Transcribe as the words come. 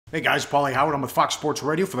Hey guys, Pauly Howard. I'm with Fox Sports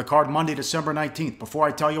Radio for the card Monday, December 19th. Before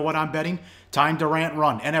I tell you what I'm betting, time to rant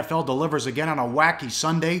run. NFL delivers again on a wacky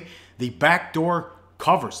Sunday. The backdoor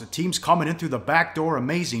covers. The team's coming in through the back door.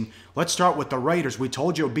 Amazing. Let's start with the Raiders. We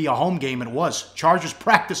told you it would be a home game. It was. Chargers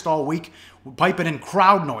practiced all week, piping in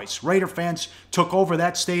crowd noise. Raider fans took over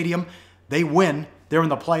that stadium. They win. They're in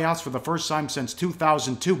the playoffs for the first time since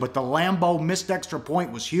 2002, but the Lambeau missed extra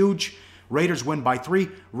point was huge. Raiders win by 3.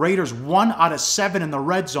 Raiders 1 out of 7 in the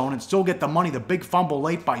red zone and still get the money. The big fumble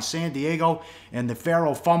late by San Diego and the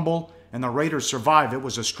Farrell fumble, and the Raiders survive. It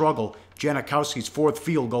was a struggle. Janikowski's fourth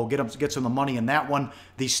field goal gets them the money in that one.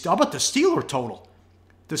 How about the Steeler total?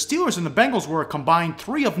 The Steelers and the Bengals were a combined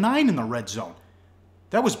 3 of 9 in the red zone.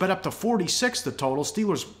 That was bet up to 46, the total.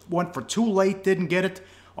 Steelers went for 2 late, didn't get it.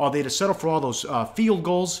 Oh, they had to settle for all those field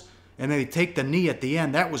goals, and then they take the knee at the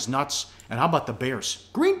end. That was nuts. And how about the Bears?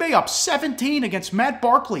 Green Bay up 17 against Matt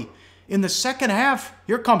Barkley in the second half.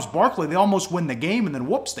 Here comes Barkley. They almost win the game, and then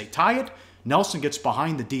whoops, they tie it. Nelson gets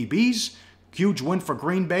behind the DBs. Huge win for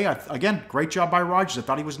Green Bay. Again, great job by Rodgers. I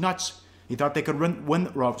thought he was nuts. He thought they could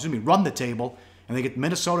run the table, and they get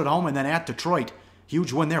Minnesota at home and then at Detroit.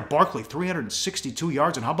 Huge win there. Barkley, 362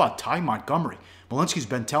 yards. And how about Ty Montgomery? Walensky's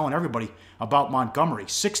been telling everybody about Montgomery.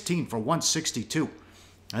 16 for 162.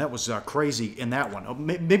 And that was crazy in that one.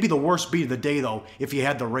 Maybe the worst beat of the day, though, if you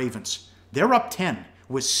had the Ravens. They're up 10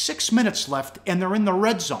 with 6 minutes left, and they're in the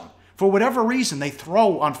red zone. For whatever reason, they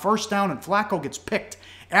throw on first down, and Flacco gets picked.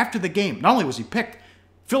 After the game, not only was he picked,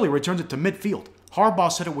 Philly returns it to midfield. Harbaugh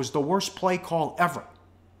said it was the worst play call ever.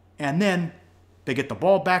 And then they get the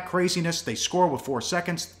ball back, craziness. They score with 4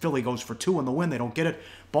 seconds. Philly goes for 2 in the win. They don't get it.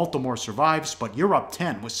 Baltimore survives, but you're up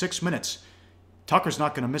 10 with 6 minutes. Tucker's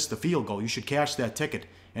not going to miss the field goal. You should cash that ticket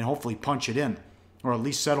and hopefully punch it in, or at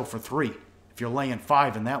least settle for 3 if you're laying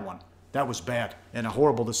 5 in that one. That was bad, and a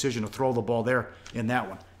horrible decision to throw the ball there in that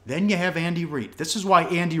one. Then you have Andy Reid. This is why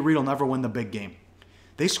Andy Reid will never win the big game.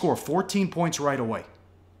 They score 14 points right away.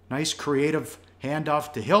 Nice creative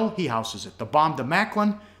handoff to Hill. He houses it. The bomb to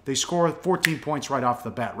Macklin. They score 14 points right off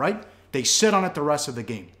the bat, right? They sit on it the rest of the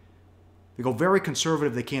game. They go very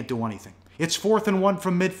conservative. They can't do anything. It's 4th and 1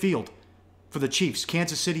 from midfield for the Chiefs.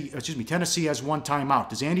 Tennessee has 1 timeout.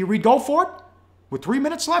 Does Andy Reid go for it with 3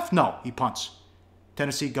 minutes left? No, he punts.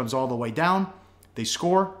 Tennessee comes all the way down. They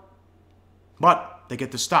score, but they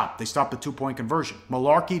get the stop. They stop the 2-point conversion.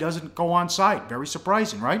 Malarkey doesn't go onside. Very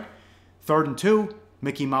surprising, right? 3rd and 2,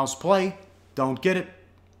 Mickey Mouse play. Don't get it.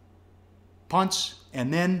 Punts,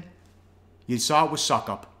 and then you saw it was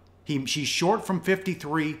Suckup. She's short from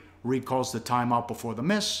 53. Reid calls the timeout before the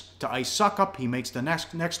miss to ice Suckup. He makes the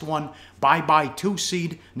next one. Bye-bye 2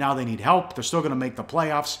 seed. Now they need help. They're still going to make the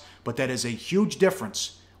playoffs, but that is a huge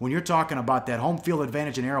difference when you're talking about that home field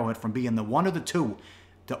advantage in Arrowhead from being the 1 or the 2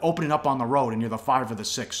 to opening up on the road and you're the 5 or the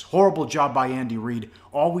 6. Horrible job by Andy Reid.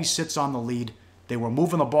 Always sits on the lead. They were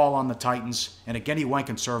moving the ball on the Titans, and again, he went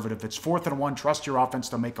conservative. It's 4th and 1. Trust your offense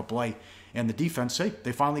to make a play. And the defense, they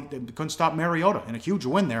couldn't stop Mariota, and a huge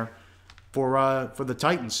win there for the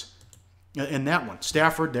Titans in that one.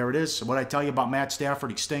 Stafford, there it is. What I tell you about Matt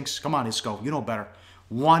Stafford, he stinks. Come on, Isco, you know better.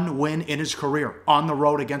 1 win in his career on the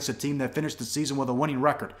road against a team that finished the season with a winning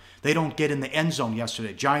record. They don't get in the end zone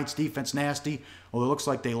yesterday. Giants defense nasty. Well, it looks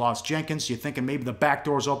like they lost Jenkins. You're thinking maybe the back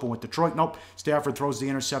door's open with Detroit. Nope. Stafford throws the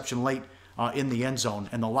interception late in the end zone.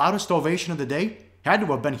 And the loudest ovation of the day had to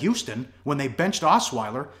have been Houston when they benched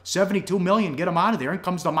Osweiler. $72 million, get him out of there. And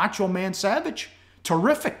comes the Macho Man Savage.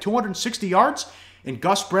 Terrific, 260 yards. And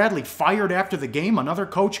Gus Bradley fired after the game. Another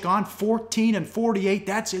coach gone, 14 and 48.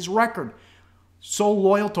 That's his record. So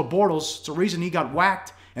loyal to Bortles. It's the reason he got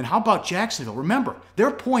whacked. And how about Jacksonville? Remember, their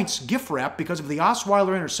points gift wrapped because of the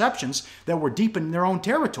Osweiler interceptions that were deep in their own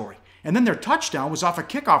territory. And then their touchdown was off a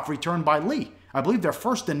kickoff return by Lee. I believe their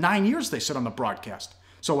first in 9 years, they said on the broadcast.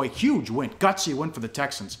 So a huge win, gutsy win for the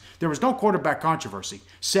Texans. There was no quarterback controversy.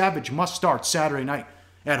 Savage must start Saturday night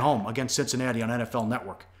at home against Cincinnati on NFL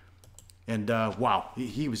Network. And wow,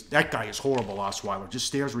 that guy is horrible, Osweiler. Just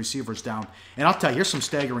stares receivers down. And I'll tell you, here's some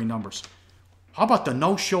staggering numbers. How about the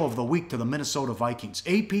no-show of the week to the Minnesota Vikings?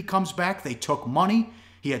 AP comes back. They took money.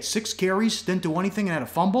 He had 6 carries, didn't do anything, and had a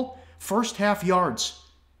fumble. First half yards,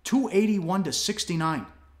 281 to 69.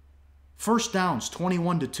 First downs,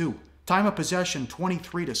 21 to 2. Time of possession,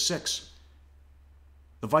 23 to 6.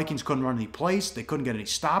 The Vikings couldn't run any plays. They couldn't get any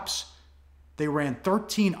stops. They ran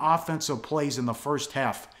 13 offensive plays in the first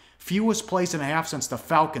half. Fewest plays in a half since the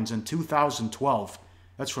Falcons in 2012.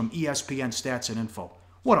 That's from ESPN Stats and Info.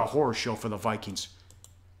 What a horror show for the Vikings.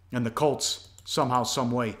 And the Colts, somehow,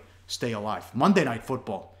 some way, stay alive. Monday Night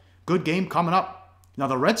Football. Good game coming up. Now,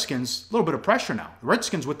 the Redskins, a little bit of pressure now. The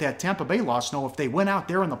Redskins, with that Tampa Bay loss, know if they win out,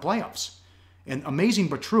 they're in the playoffs. And amazing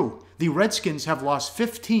but true, the Redskins have lost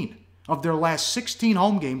 15 of their last 16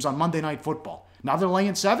 home games on Monday Night Football. Now they're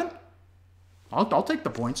laying 7? I'll take the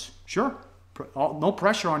points. Sure. No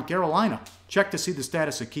pressure on Carolina. Check to see the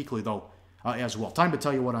status of Kuechly, though, as well. Time to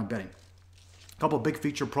tell you what I'm betting. A couple big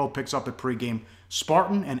feature pro picks up at pregame.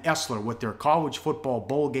 Spartan and Essler with their college football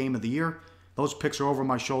bowl game of the year. Those picks are over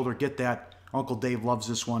my shoulder. Get that. Uncle Dave loves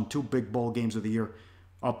this one. 2 big bowl games of the year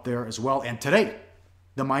up there as well. And today,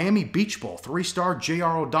 the Miami Beach Bowl, 3-star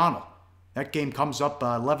J.R. O'Donnell. That game comes up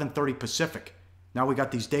 11:30 Pacific. Now we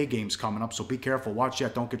got these day games coming up, so be careful. Watch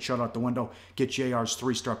that. Don't get shut out the window. Get JR's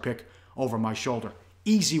 3-star pick over my shoulder.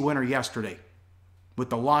 Easy winner yesterday with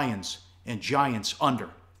the Lions and Giants under.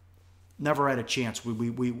 Never had a chance.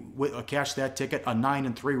 We cashed that ticket, a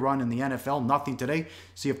 9-3 run in the NFL. Nothing today.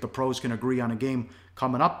 See if the pros can agree on a game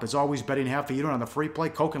coming up. As always, betting half a unit on the free play.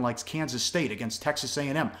 Koken likes Kansas State against Texas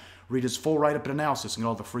A&M. Read his full write-up and analysis and get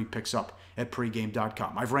all the free picks up at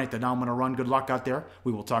pregame.com. I've ranted. Now I'm going to run. Good luck out there.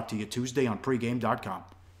 We will talk to you Tuesday on pregame.com.